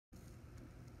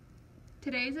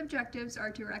Today's objectives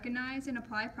are to recognize and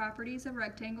apply properties of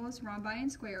rectangles, rhombi,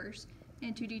 and squares,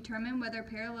 and to determine whether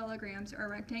parallelograms are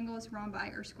rectangles, rhombi,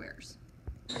 or squares.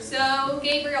 So,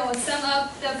 Gabriel, sum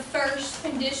up the first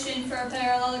condition for a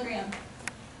parallelogram.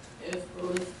 If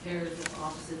both pairs of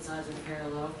opposite sides are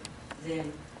parallel,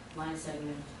 then line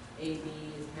segment AB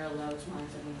is parallel to line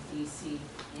segment DC,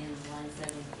 and line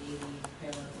segment AD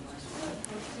parallel to line segment.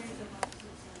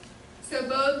 So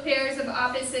both pairs of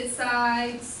opposite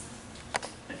sides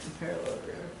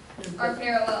are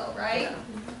parallel, right? Yeah.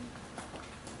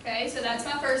 Okay, so that's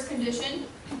my first condition.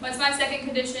 What's my second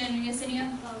condition,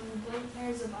 Yesenia? Both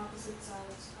pairs of opposite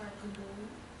sides are congruent.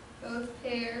 Both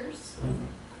pairs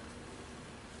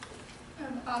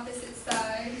of opposite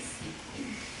sides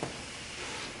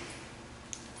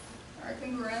are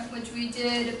congruent, which we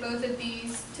did both of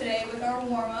these today with our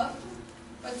warm-up.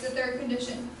 What's the third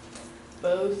condition?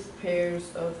 Both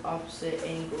pairs of opposite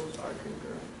angles are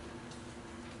congruent.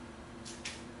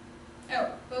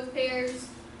 Oh, both pairs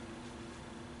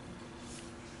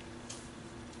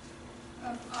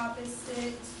of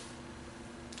opposite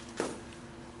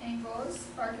angles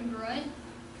are congruent.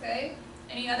 Okay.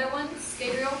 Any other ones,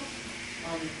 Gabriel?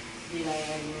 The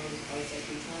diagonals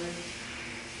bisect each other.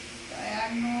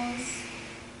 Diagonals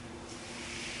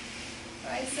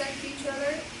bisect each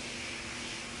other.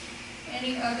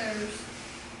 Any others?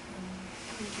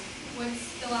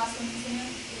 What's the last one, Yesenia?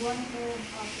 One pair of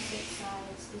opposite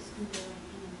sides is congruent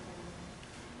and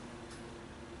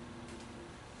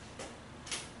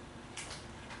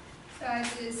parallel.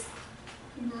 Sides is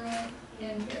congruent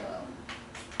and parallel.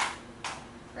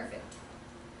 Perfect.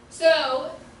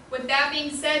 So, with that being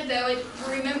said though,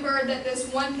 remember that this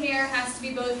one pair has to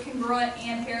be both congruent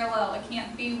and parallel. It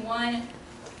can't be one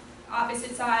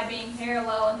opposite side being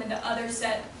parallel and then the other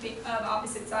set of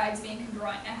opposite sides being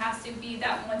congruent. It has to be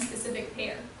that one specific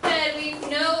pair. And we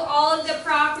know all of the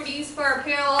properties for a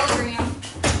parallelogram.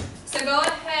 So go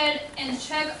ahead and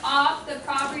check off the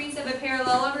properties of a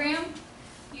parallelogram.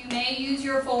 You may use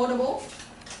your foldable.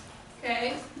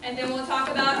 Okay, and then we'll talk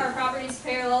about our properties of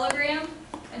parallelogram,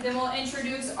 and then we'll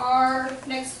introduce our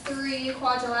next three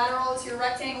quadrilaterals, your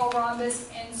rectangle, rhombus,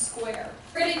 and square.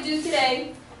 What we're going to do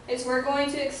today is we're going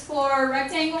to explore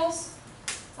rectangles,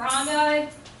 rhombi,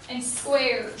 and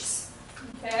squares.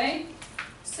 Okay,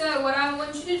 so what I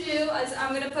want you to do is I'm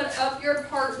going to put up your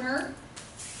partner.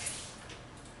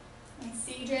 And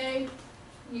CJ,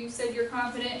 you said you're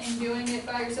confident in doing it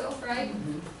by yourself, right?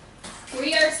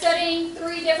 We are studying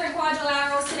three different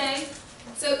quadrilaterals today.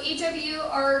 So each of you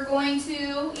are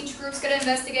each group's going to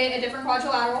investigate a different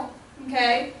quadrilateral.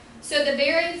 Okay? So the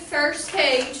very first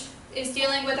page is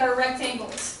dealing with our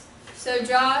rectangles. So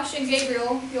Josh and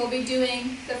Gabriel, you'll be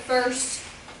doing the first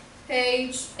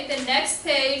page. The next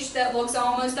page that looks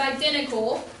almost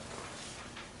identical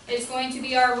is going to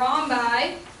be our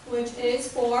rhombi, which is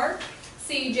for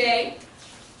CJ.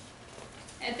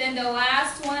 And then the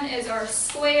last one is our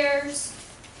squares,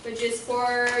 which is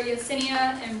for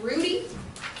Yesenia and Rudy.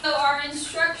 So our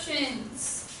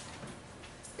instructions.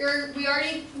 We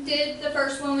already did the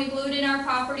first one. We glued in our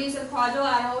properties of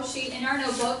quadrilateral sheet in our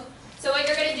notebook. So what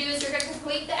you're going to do is you're going to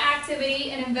complete the activity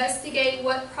and investigate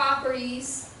what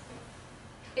properties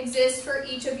exist for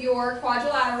each of your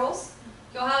quadrilaterals.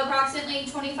 You'll have approximately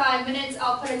 25 minutes.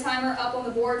 I'll put a timer up on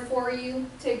the board for you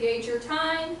to gauge your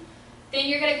time. Then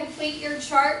you're going to complete your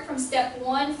chart from step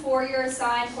 1 for your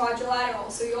assigned quadrilateral.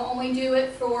 So you'll only do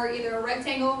it for either a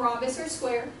rectangle, rhombus, or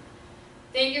square.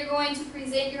 Then you're going to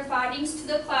present your findings to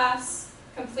the class,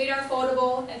 complete our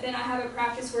foldable, and then I have a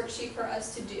practice worksheet for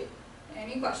us to do.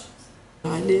 Any questions?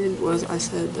 What I did was I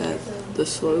said that the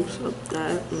slopes of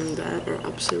that and that are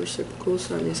opposite reciprocals,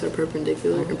 so that means they're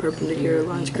perpendicular, and perpendicular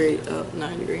lines create a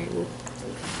 90-degree angle.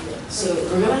 So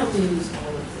we're gonna have to use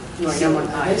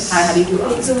How do you do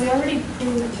it? So we already do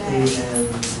that.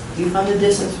 You find the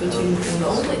distance between the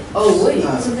only. Oh wait.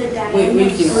 So the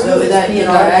Wait, so that you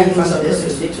find the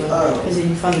distance between, because then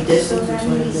you find the distance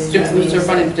between. So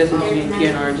finding the distance between P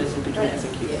and R, distance between S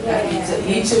and Q. Yeah.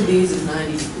 Each of these is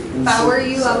 90 degrees. If I were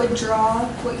you, I would draw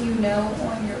what you know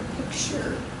on your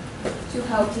picture to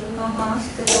help you grasp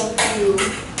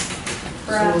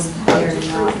how to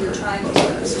prove your triangle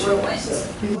experiments.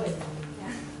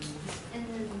 And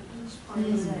then each part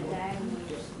is a diagonal.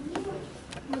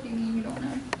 What do you mean you don't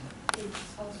know?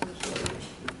 It's also short.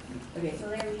 Okay. So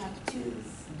there we have two.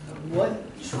 What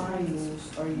triangles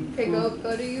are you? Okay,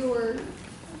 go to your.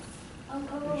 I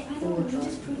know. We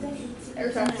just proved that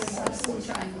it's Four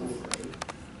triangles.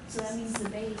 So that means the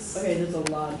base. Okay, there's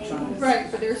a lot of triangles. Right,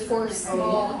 but there's 4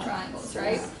 small triangles,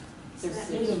 right? So that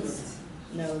means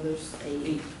No, there's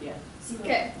 8. Yeah. zero.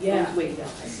 Okay. Yeah. Wait, yeah,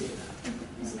 I see it.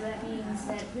 So that means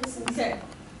that this is. Okay,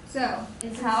 so and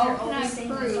since how they're all can the I same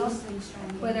prove isosceles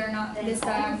triangle, whether or not then this all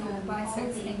of diagonal them, bisects all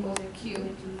the angle angles are Q?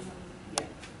 cubic to each other.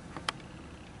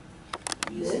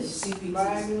 This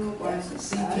diagonal bisects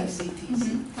that.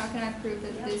 Mhm. How can I prove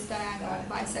that this diagonal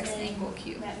bisects angle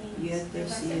Q? That means You have to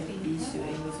if I see said if these two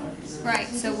angles are congruent. Right,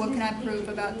 so what can I prove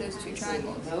about those two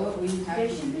triangles? Know what we have there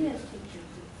to should be a do. picture.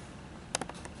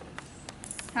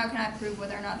 How can I prove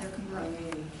whether or not they're congruent?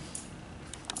 Okay.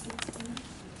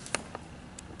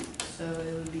 So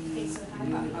it would be, Okay, you so how do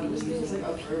you would be using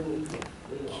a verbal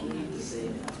key to say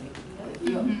that.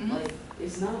 Mhm. Like,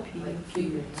 it's not like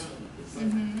figure T. It's like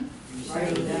Mhm.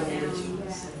 write down down, what you yeah.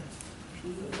 would say.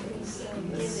 So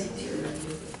give it.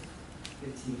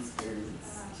 15 squared is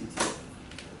 2.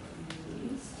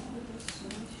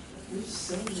 There's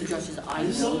so So many, Josh is I.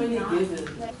 there's so many given.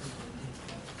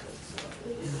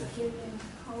 Given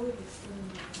code is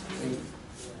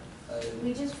Wait,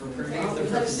 we just for proved proving that. the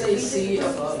Let's say C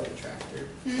above. tractor.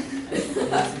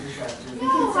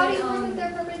 No, how do you prove that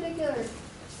they're perpendicular?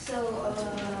 So, so all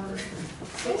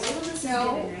of this is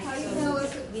No, given, right? how do you So know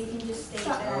if it- we can just state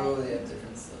Stop. that. Oh, they have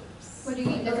different slopes. What do you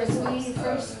mean Okay, different so slopes? we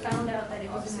first found out that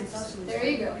it was an isosceles. There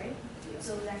you go. triangle, right?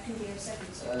 So that can be our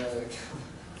second step.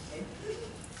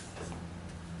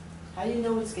 How do you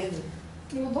know it's given?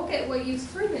 You will look at what you've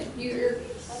proven. You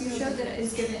showed that it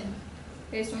is given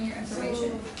based on your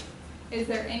information. Is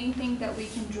there anything that we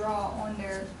can draw on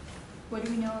there? What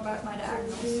do we know about my So we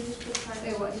diagonals? just put Say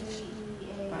triangle what?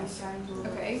 EEA triangle.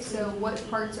 Okay, so what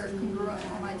parts are congruent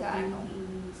on my diagonal?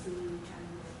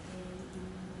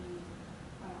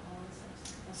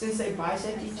 Since they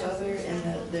bisect each other and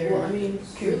that they're Well, I mean,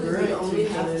 congruent really, we only to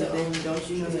each have other, to then don't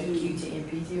you know that do QT and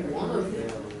PT are one of congruent?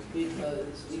 them, because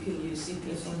we can use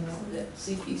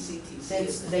CPCTC.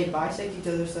 Since they bisect each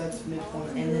other, so that's midpoint,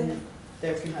 and then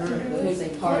they're congruent, but they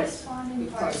part. Corresponding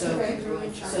parts So- of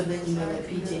congruent So then you know that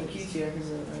triangles PT and are QT are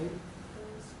congruent, right?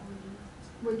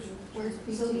 Where's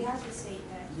PT? So we have to state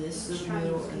that. This is each the middle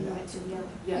triangle is and congruent that. to the other.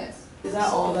 Yes. Is that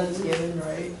all that's given,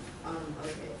 right?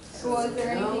 Okay. So is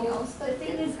there anything No. else The that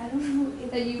thing is, I don't know if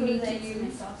That you prove need that to it's an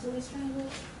use? isosceles triangle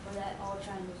or that all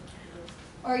triangles are triangles.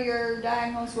 are your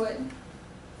diagonals what?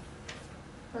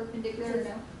 Perpendicular or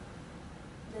no?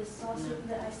 The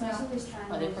isosceles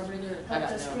Are they triangles perpendicular? I help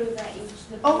got us no. prove that each.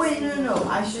 the Oh, wait, bases no, of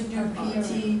I each should do are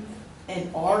PT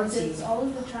and congruent. RT. Since all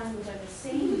of the triangles are the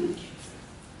same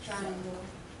triangle.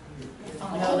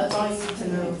 No, that's all you need to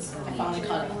know. I finally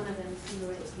caught Every it. one of them is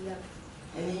congruent to the other.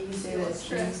 And then you can say that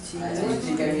PT. I don't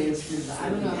think I need to. I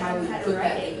don't know how we How to put write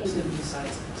that it. to the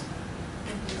sides.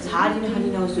 So how do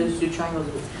you know those two triangles?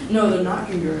 No, they're not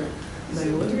congruent.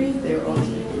 They would be, they're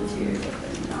alternate interior, but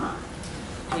they're not.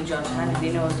 Hey Josh, how do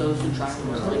you know if those two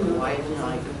triangles are like why is it not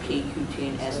like P, Q, T,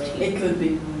 and S, T? It could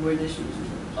be, we're just using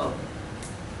it. Oh.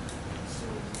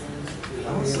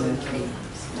 Also, Is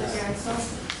there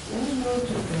isosceles?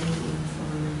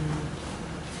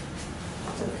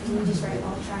 So can we just write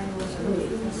all triangles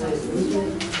are isosceles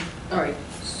triangles? Alright.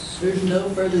 There's no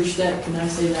further step, can I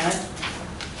say that?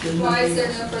 There's Why is there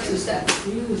nothing- no further step?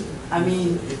 I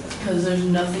mean, because there's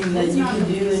nothing that you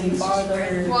can do any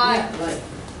farther. Why?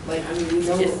 Like,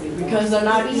 because they're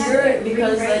not congruent,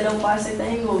 because they don't bisect the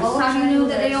angles. How do you know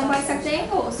that they don't bisect the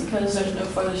angles? Because there's no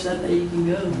further step that you can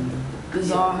go. This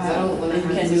is all Because I don't how, wanna and you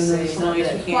have can't to do another say step. No,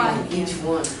 yes, you Why? can. Each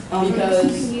one. You Because,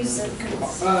 can use the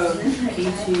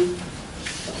PT,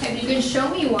 If you can show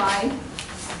me why,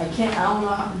 I don't know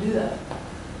how to do that.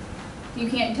 you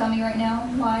can't tell me right now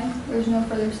why there's no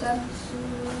further step.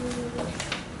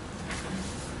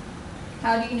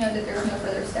 How do you know that there's no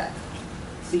further step?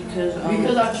 Because,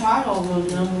 Because I've tried all of them,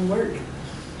 none of them work.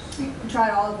 You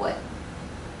tried all of what?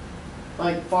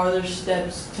 Like farther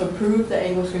steps to prove the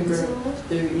angles congruent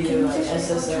through either like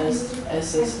SSS,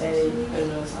 SSA, or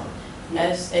no, it's not.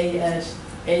 SAS,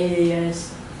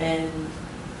 AAS, and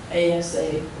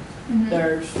ASA.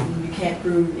 There's, you can't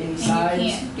prove any you sides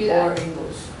can't do that. or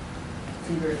angles.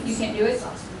 Congruence. You can't do it?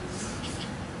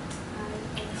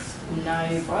 Not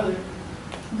any farther.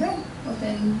 Okay, well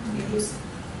then you just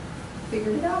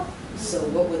figured it out. So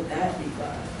what would that be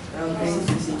by? I don't think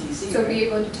it's CTC, So right? be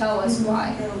able to tell us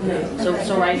why.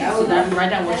 so write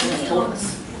down what you just told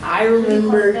us. I We call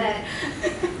remember. that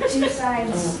two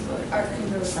sides Oh, are I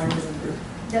congruent. remember.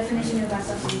 Definition of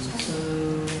isosceles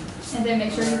triangle. So. And then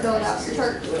make sure you fill it out your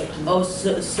chart. Oh,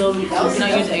 so we cannot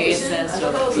use ASS,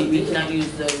 so we cannot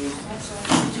use those.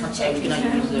 Check We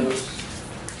cannot use those.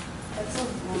 That's so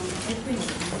long. It's pretty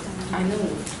long. I know,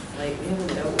 like, we haven't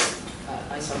dealt with,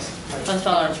 I saw some, like. Let's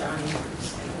follow our triangle. in a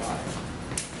while.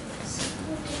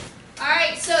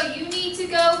 Alright, so you need to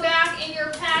go back in your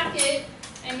packet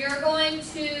and you're going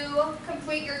to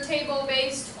complete your table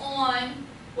based on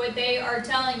what they are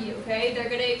telling you, okay? They're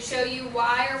going to show you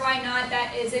why or why not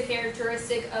that is a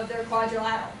characteristic of their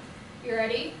quadrilateral. You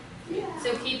ready? Yeah.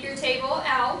 So keep your table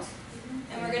out,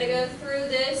 and we're going to go through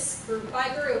this group by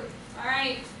group. All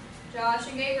right, Josh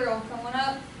and Gabriel, come on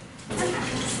up.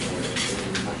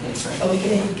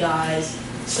 Okay, guys.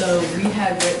 So we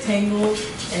have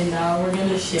rectangles, and now we're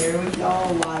gonna share with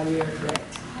y'all why we are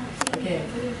correct. Okay.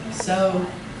 So.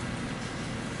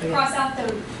 Okay. Cross out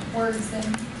the words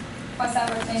then. Cross out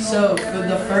rectangle. So for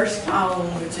the first column,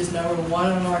 which is number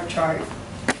 1 on our chart,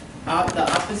 the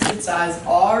opposite sides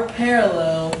are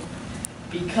parallel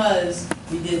because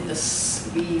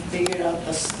we figured out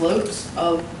the slopes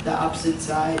of the opposite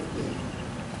side.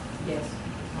 Yes,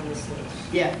 on the slopes.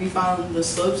 Yeah, we found the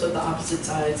slopes of the opposite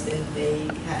sides and they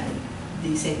had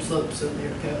the same slopes, so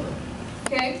they're parallel.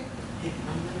 Okay.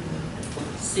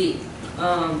 See,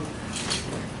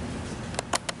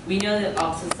 we know that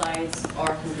opposite sides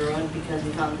are congruent because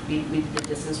we did the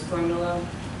distance formula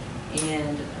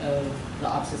and of the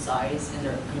opposite sides, and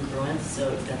they're congruent,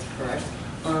 so that's correct.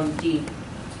 D.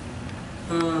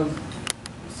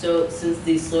 So since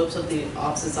the slopes of the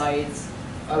opposite sides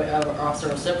are also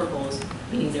reciprocals,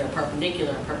 meaning they're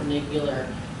perpendicular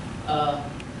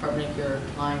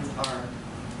lines are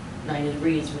 90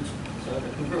 degrees, which so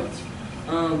they're congruent.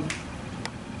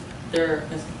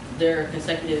 They're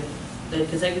consecutive. The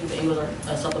consecutive angles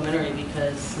are supplementary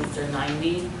because since they're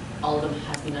 90, all of them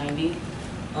have to be 90.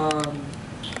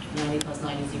 90 plus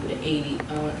 90 is equal to 80.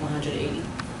 180.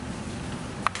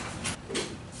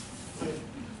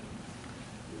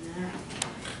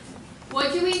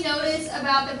 What do we notice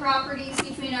about the properties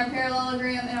between our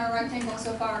parallelogram and our rectangle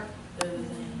so far?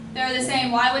 They're the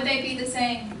same. Why would they be the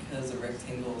same? Because a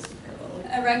rectangle is a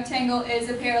parallelogram. A rectangle is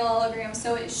a parallelogram,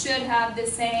 so it should have the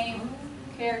same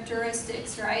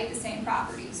characteristics, right? The same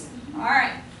properties. All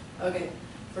right. Okay,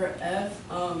 for F,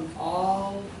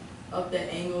 all of the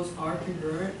angles are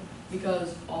congruent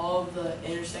because all of the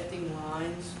intersecting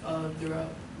lines throughout,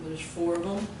 there's 4 of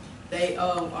them, they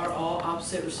are all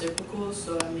opposite reciprocals,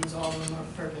 so that means all of them are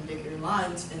perpendicular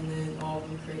lines, and then all of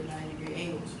them create 90-degree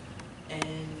angles.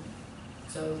 And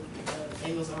so the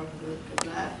angles are congruent because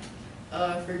of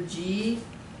that. For G,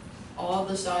 all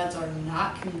the sides are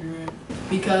not congruent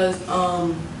because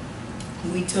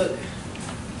we took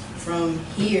from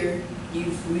here, we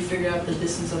figured out the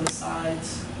distance of the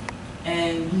sides,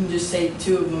 and you can just say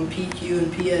 2 of them, PQ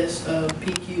and PS.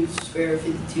 PQ is square root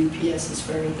of 52, PS is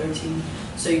square root of 13.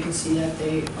 So you can see that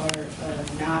they are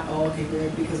not all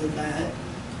congruent because of that.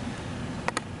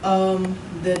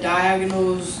 The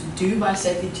diagonals do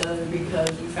bisect each other because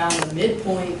we found the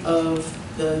midpoint of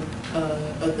the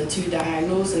 2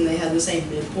 diagonals, and they had the same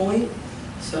midpoint.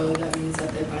 So that means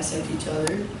that they bisect each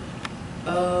other.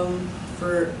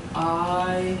 For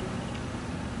I,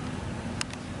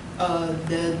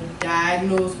 the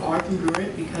diagonals are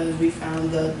congruent because we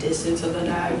found the distance of the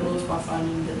diagonals by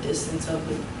finding the distance of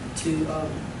the 2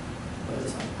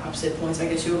 opposite points, I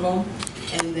guess you would call them,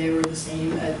 and they were the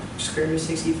same at square root of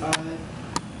 65.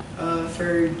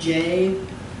 For J,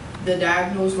 the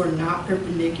diagonals were not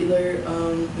perpendicular.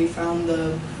 We found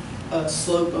the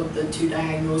slope of the 2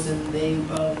 diagonals, and they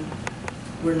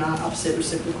were not opposite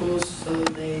reciprocals, so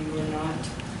they were not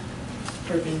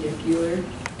perpendicular.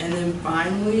 And then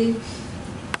finally,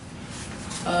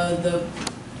 the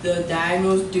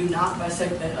diagonals do not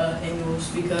bisect the angles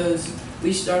because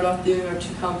we start off doing our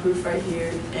 2-column proof right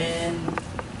here, and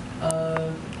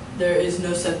there is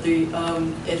no step 3.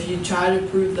 If you try to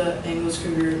prove the angles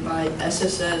congruent by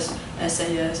SSS,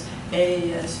 SAS,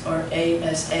 AAS, or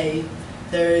ASA,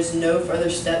 there is no further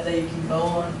step that you can go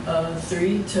on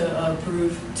 3 to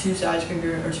prove 2 sides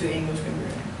congruent or 2 angles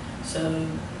congruent. So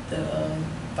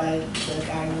by the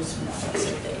diagonals do not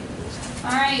bisect the angles.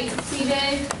 All right,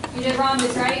 CJ, you did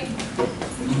rhombus, right?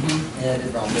 Yeah, I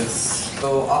did rhombus.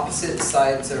 So opposite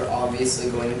sides are obviously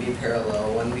going to be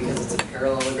parallel. 1, because it's a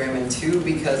parallelogram, and 2,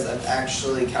 because I've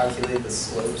actually calculated the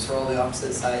slopes for all the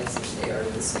opposite sides, and they are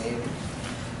the same.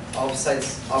 Opposite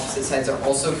sides are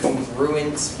also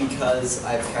congruent because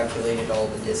I've calculated all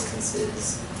the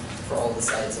distances for all the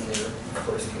sides, and they're of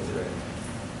course congruent.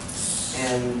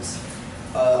 And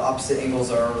opposite angles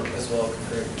are as well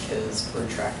congruent because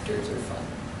protractors are fun.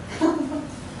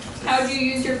 How'd you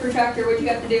use your protractor? What'd you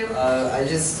have to do? I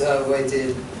just, what I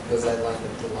did was I lined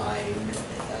up the line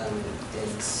and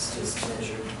just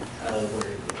measured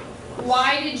where it was.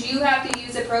 Why did you have to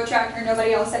use a protractor?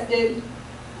 Nobody else that did?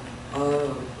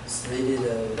 So they did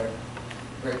a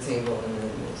rectangle and then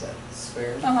what was that,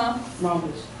 square? Uh-huh.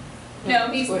 Rhombus. No,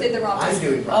 he did the rhombus. I'm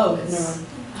doing Oh, rhombus. never mind.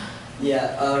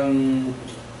 Yeah,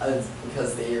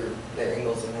 Because their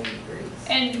angles are 90 degrees.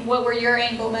 And what were your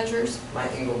angle measures? My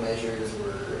angle measures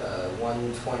were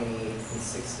 120 and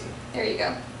 60. There you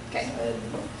go. Okay. So I had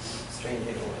strange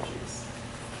angle measures.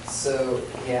 So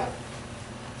yeah.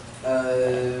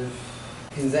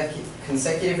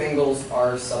 Consecutive angles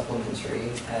are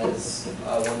supplementary, as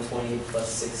 120 plus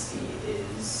 60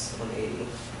 is 180.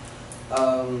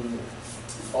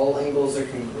 All angles are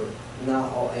congruent.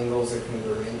 Not all angles are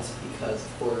congruent because,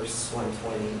 of course,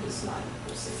 120 does not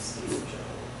equal 60 in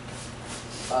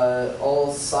general.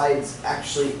 All sides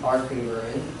actually are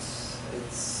congruent.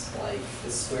 It's like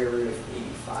the square root of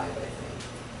 85, I think,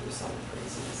 or something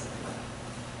crazy like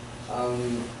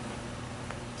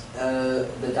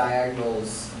that. The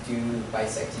diagonals do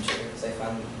bisect each other because I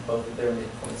found both of their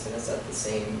midpoints and it's at the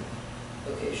same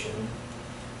location.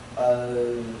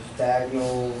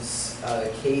 Diagonals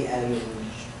KM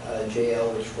and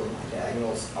JL, which were my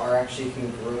diagonals, are actually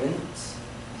congruent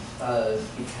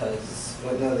because,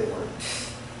 well, no, they weren't.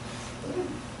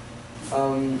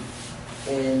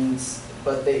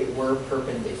 But they were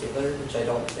perpendicular, which I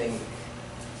don't think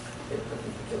they're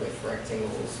perpendicular for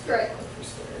rectangles, Right. but for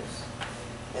squares.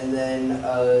 And then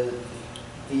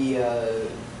the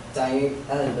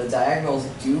diagonals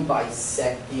do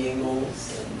bisect the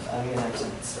angles, and I'm gonna have to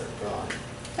start drawing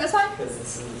That's fine. because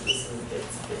this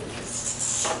gets big.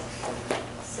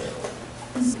 So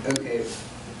okay,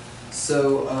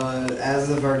 so as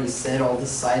I've already said, all the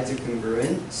sides are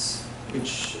congruent,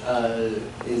 which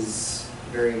is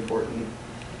very important.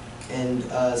 And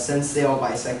since they all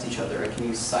bisect each other, I can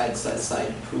use side, side, side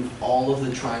to prove all of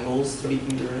the triangles to be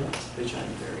congruent, which I'm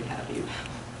very happy about.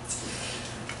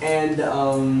 And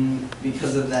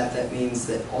because of that, that means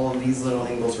that all of these little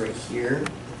angles right here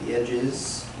at the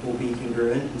edges will be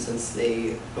congruent, and since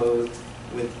they both,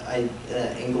 with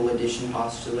angle addition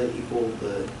postulate, equal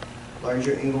the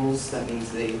larger angles, that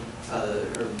means they are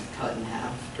cut in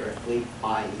half directly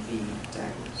by the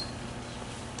diagonals.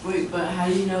 Wait, but how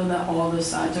do you know that all the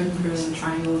sides are congruent in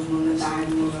triangles when the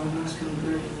diagonals are not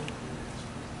congruent?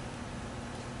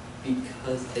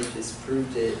 Because I just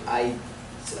proved it.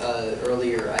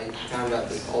 Earlier I found out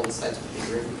that all the sides would be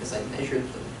congruent because I measured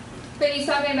them. But he's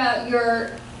talking about your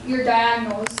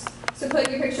diagonals. So put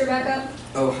your picture back up.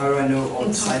 Oh, how do I know all I'm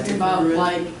the sides talking are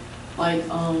about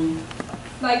congruent?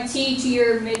 Like T to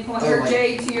your midpoint, Oh, or like-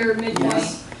 J to your midpoint.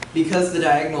 Yes. Because the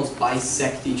diagonals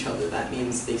bisect each other, that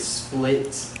means they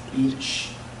split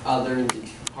each other into two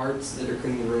parts that are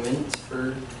congruent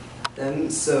for them.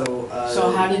 So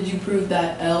how did you prove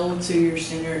that L to your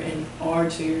center and R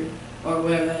to your, or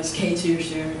whatever that's K to your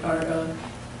center are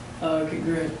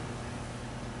congruent?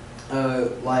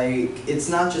 like it's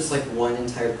not just like one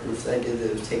entire proof that I did.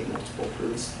 It would take multiple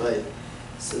proofs, but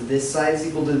so this side is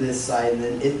equal to this side, and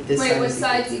then this Wait, side what is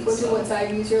side's equal to what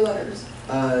side? Use your letters.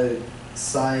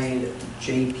 Side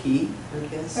JP, I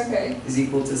guess, Okay. is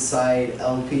equal to side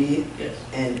LP, Yes.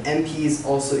 and MP is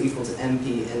also equal to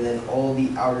MP, and then all the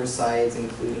outer sides,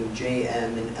 including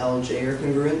JM and LJ, are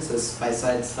congruent. So by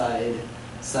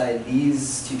side,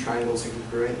 these two triangles are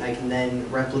congruent, and I can then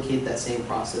replicate that same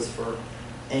process for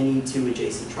any two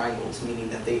adjacent triangles, meaning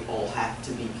that they all have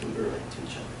to be congruent to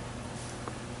each other.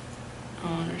 I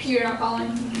don't understand. You're not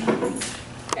following?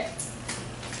 Okay.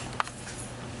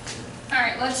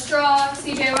 Alright, let's draw.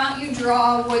 CJ, why don't you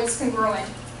draw what's congruent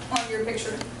on your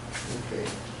picture? Okay.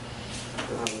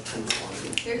 Don't have a pencil on me.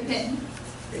 There's a pin.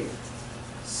 Great.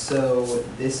 So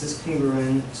this is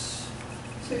congruent So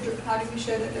how do we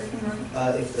show that they're congruent?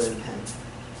 if they're in pen.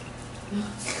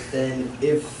 Then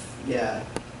if, yeah.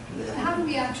 Then How do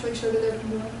we actually show that they're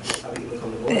congruent? how do you look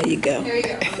on the board? There you go. There you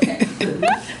go. Okay.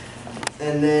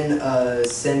 And then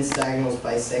since diagonals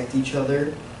bisect each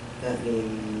other, that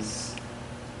means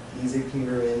these are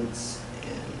congruent and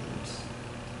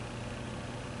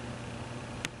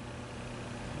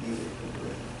these are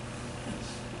congruent.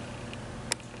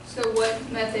 So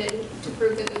what method to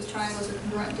prove that those triangles are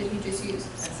congruent did you just use?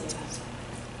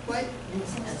 What?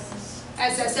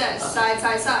 SSS,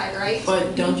 side, right?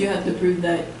 But don't you have to prove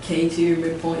that K to your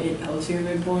midpoint and L to your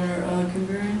midpoint are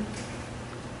congruent?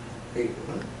 Wait,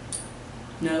 what?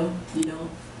 No, you don't.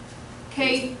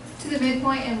 K to the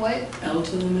midpoint and what? L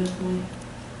to the midpoint.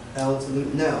 L to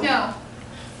the, no. No.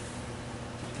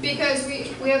 Because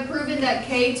we have proven that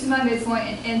K to my midpoint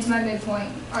and N to my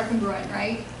midpoint are congruent,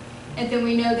 right? And then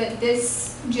we know that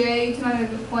this J to my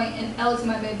midpoint and L to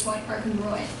my midpoint are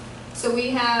congruent. So we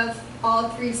have all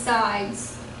three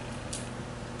sides,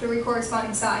 three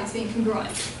corresponding sides being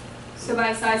congruent. So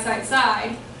by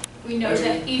side, we know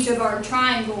that each of our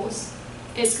triangles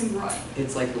is congruent.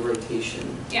 It's like a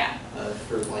rotation Yeah.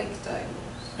 for like diagonals.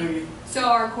 Okay. So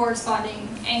our corresponding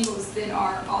angles then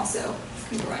are also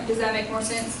congruent. Does that make more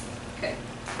sense? Okay.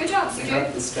 Good job, I CJ.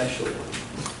 got the special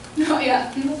one. Oh,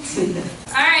 yeah.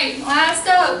 Alright, last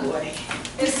up. Boy.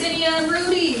 Yesenia and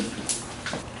Rudy.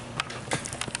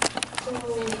 So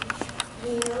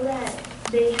we know that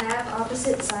they have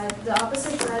opposite sides. The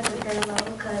opposite sides are parallel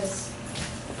because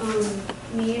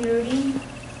me and Rudy,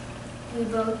 we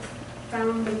both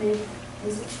found the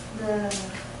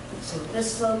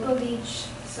slope of each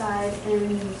side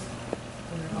and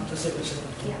Opposite which is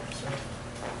yeah.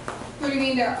 What do you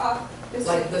mean they're opposite?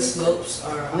 like the slopes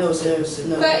are No, opposite.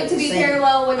 no. But to be Same.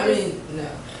 parallel with I this. mean, no.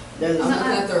 There's I'm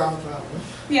looking at the wrong problem.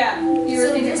 Yeah, you were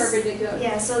So thinking this- perpendicular.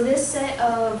 Yeah, so this set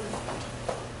of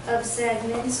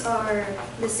segments are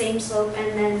the same slope,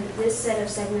 and then this set of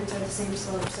segments are the same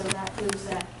slope, so that proves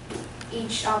that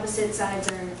each opposite sides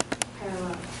are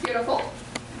parallel. Beautiful.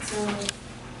 So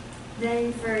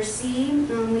then for C,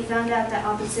 we found out that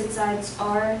opposite sides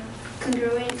are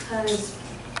congruent because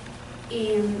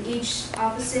each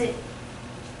opposite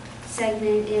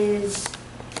segment is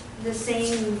the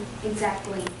same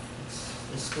exactly.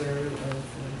 The square root of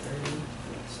 130.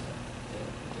 So,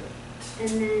 And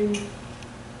then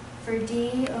for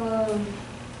D,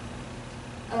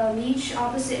 each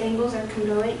opposite angles are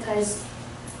congruent because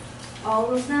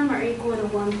all of them are equal to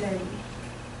 130.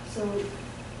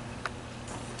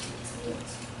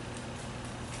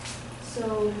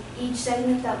 So each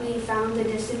segment that we found the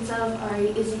distance of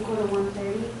is equal to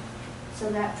 130.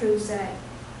 So that proves that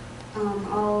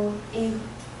all wait,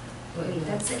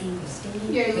 that's the angles.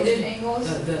 Didn't Yeah, you did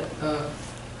angles.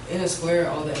 in a square,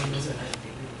 all the angles are 90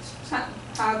 degrees.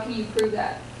 How can you prove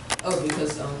that? Oh,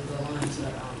 because the lines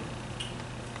are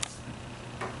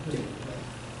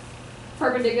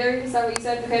Perpendicular, is that what you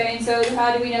said? Okay, and so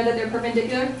how do we know that they're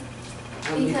perpendicular?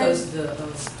 because the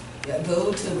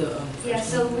go to the Yeah,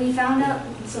 first so one. we found out,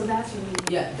 so that's what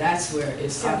we Yeah, that's where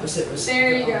it's Yeah. opposite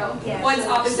There you go. Yeah. What's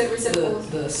opposite reciprocals?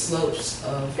 the slopes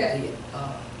of Okay.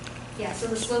 yeah, so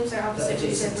the slopes are opposite the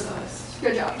adjacent reciprocals. sides.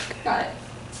 Good job. Got it.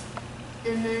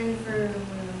 And then for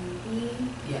B,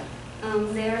 Yeah.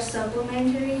 they are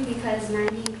supplementary because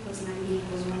 90 plus 90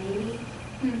 equals 180.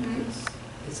 Mm-hmm.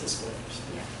 It's a square.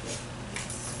 Yeah.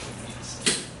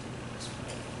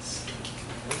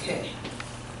 Okay.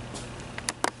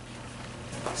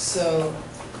 So,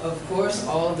 of course,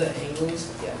 all the angles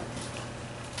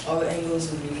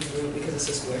would be congruent because it's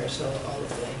a square, so all of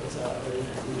the angles are already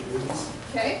 90 degrees.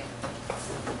 Okay.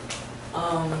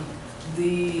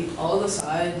 All the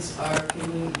sides are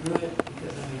congruent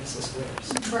because it's a square.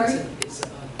 So Right.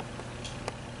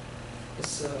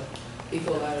 It's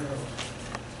equilateral.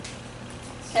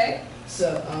 Okay. So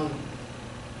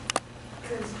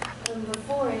Because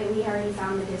before it, we already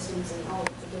found the distance and all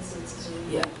the distances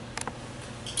we yeah.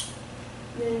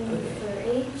 Then Okay. for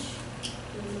H,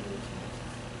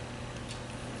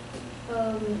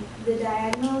 the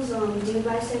diagonals do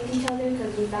bisect each other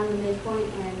because we found the midpoint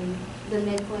and the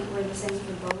midpoint were the same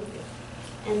for both.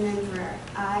 And then for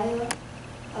I,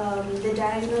 the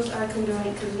diagonals are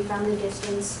congruent because we found the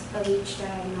distance of each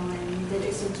diagonal and the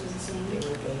distance was the They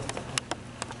same. were both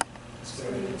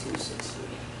square root of 260.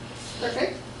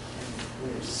 Perfect.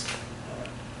 Where's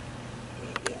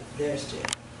yeah, there's J.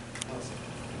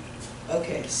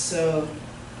 Okay, so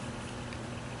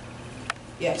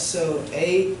yeah, so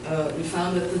we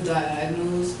found that the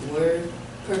diagonals were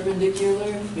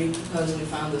perpendicular because we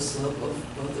found the slope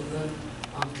of both of them,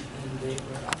 and they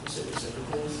were opposite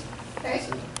reciprocals. Okay.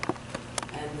 So,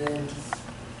 and then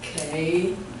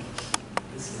K.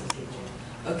 This is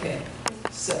okay.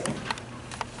 So, I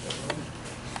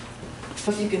don't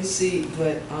know if you can see,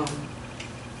 but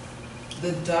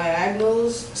the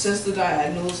diagonals, since the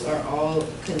diagonals are all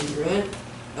congruent,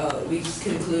 we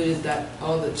concluded that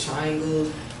all the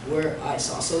triangles were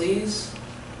isosceles.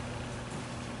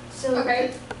 So,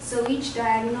 Okay. so each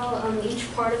diagonal,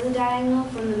 each part of the diagonal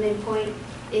from the midpoint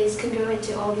is congruent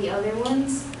to all the other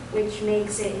ones, which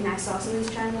makes it an isosceles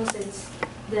triangle since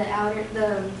the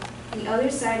other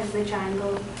side of the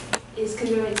triangle is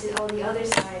congruent to all the other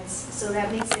sides, so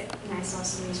that makes it an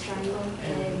isosceles triangle.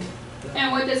 And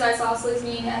And what does isosceles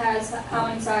mean? It has how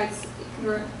many sides?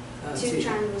 Congruent? two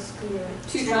triangles congruent.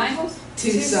 Two triangles?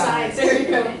 Two sides. There you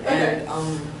go. Okay.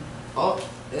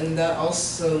 And that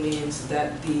also means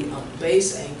that the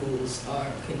base angles are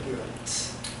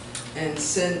congruent. And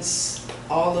since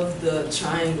all of the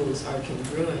triangles are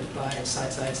congruent by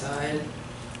side, side, side,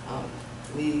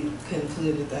 we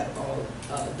concluded that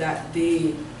that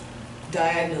the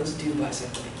diagonals do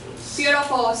bisect the angles.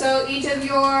 Beautiful. So each of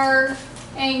your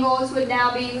angles would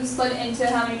now be split into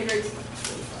how many degrees?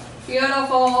 45.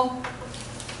 Beautiful.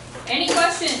 Any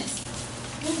questions?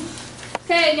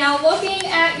 Okay, now looking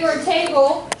at your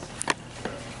table,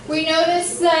 we should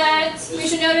notice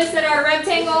that our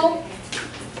rectangle,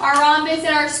 our rhombus,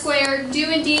 and our square do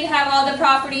indeed have all the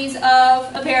properties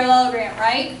of a parallelogram,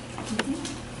 right?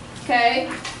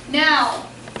 Okay. Now,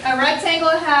 a rectangle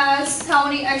has how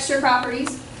many extra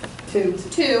properties? 2,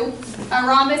 2. A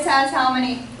rhombus has how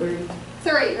many? 3.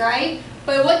 3, right?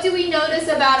 But what do we notice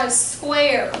about a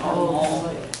square?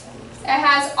 Oh. It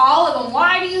has all of them.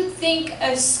 Why do you think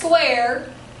a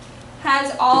square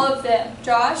has all of them,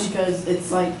 Josh? Because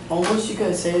it's like, almost you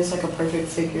could say it's like a perfect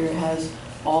figure. It has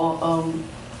all,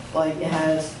 like it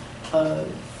has, all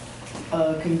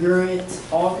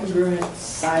congruent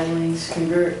side lengths,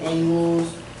 congruent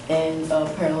angles, and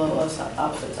parallel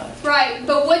opposite sides. Right,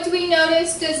 but what do we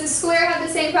notice? Does the square have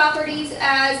the same properties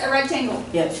as a rectangle?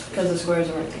 Yes, because the square is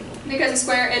a rectangle. Because a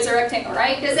square is a rectangle,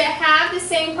 right? Does it have the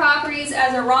same properties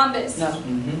as a rhombus? No.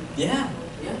 Yeah,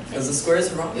 because the square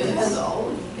is a rhombus. It has all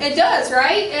of them. It does,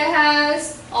 right? It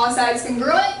has all sides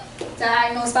congruent,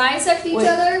 diagonals bisect each Wait.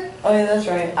 other. Oh yeah, that's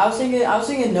right. I was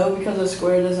thinking no, because the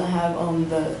square doesn't have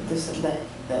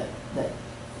that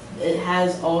it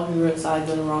has all congruent sides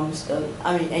and a rhombus does.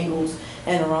 I mean angles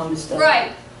and a rhombus does.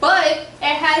 Right, but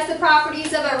it has the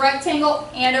properties of a rectangle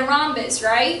and a rhombus,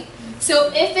 right?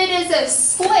 So if it is a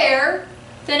square,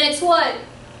 then it's what?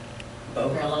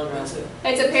 Parallelogram.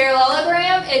 It's a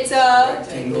parallelogram, it's a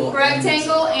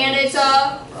Rectangle. and it's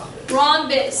a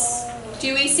rhombus.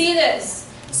 Do we see this?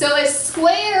 So a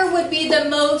square would be the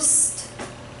most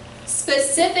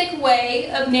specific way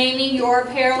of naming your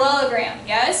parallelogram,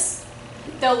 yes?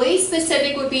 The least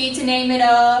specific would be to name it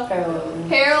a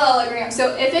parallelogram.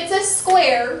 So if it's a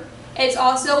square, it's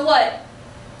also what?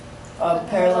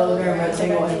 Parallelogram,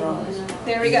 rectangle, and rhombus.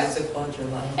 There we go. It's a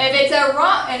quadrilateral. If it's a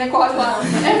quadrilateral.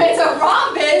 If it's a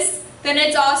rhombus, then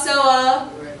it's also a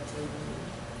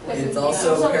It's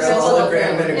also a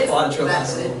parallelogram and a It's-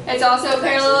 quadrilateral. it's also a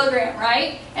parallelogram,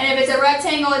 right? And if it's a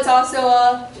rectangle, it's also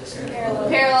a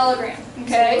parallelogram.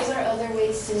 Okay? Those are other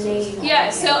ways to name.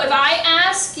 Yeah, so if I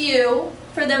ask you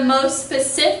for the most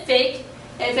specific,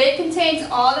 if it contains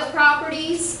all the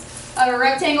properties of a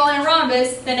rectangle and a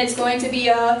rhombus, then it's going to be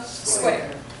a square.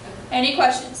 Any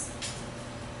questions?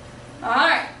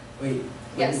 Alright. Wait,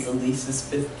 Yes. what is the least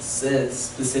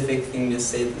specific thing to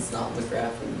say that's not in the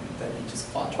graph and that you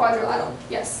just Quadrilateral.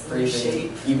 Yes. Or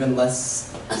even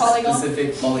less Polygon?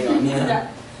 specific polygon, yeah. Yeah.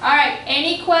 Alright,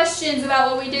 any questions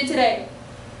about what we did today?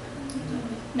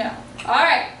 No.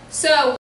 Alright, so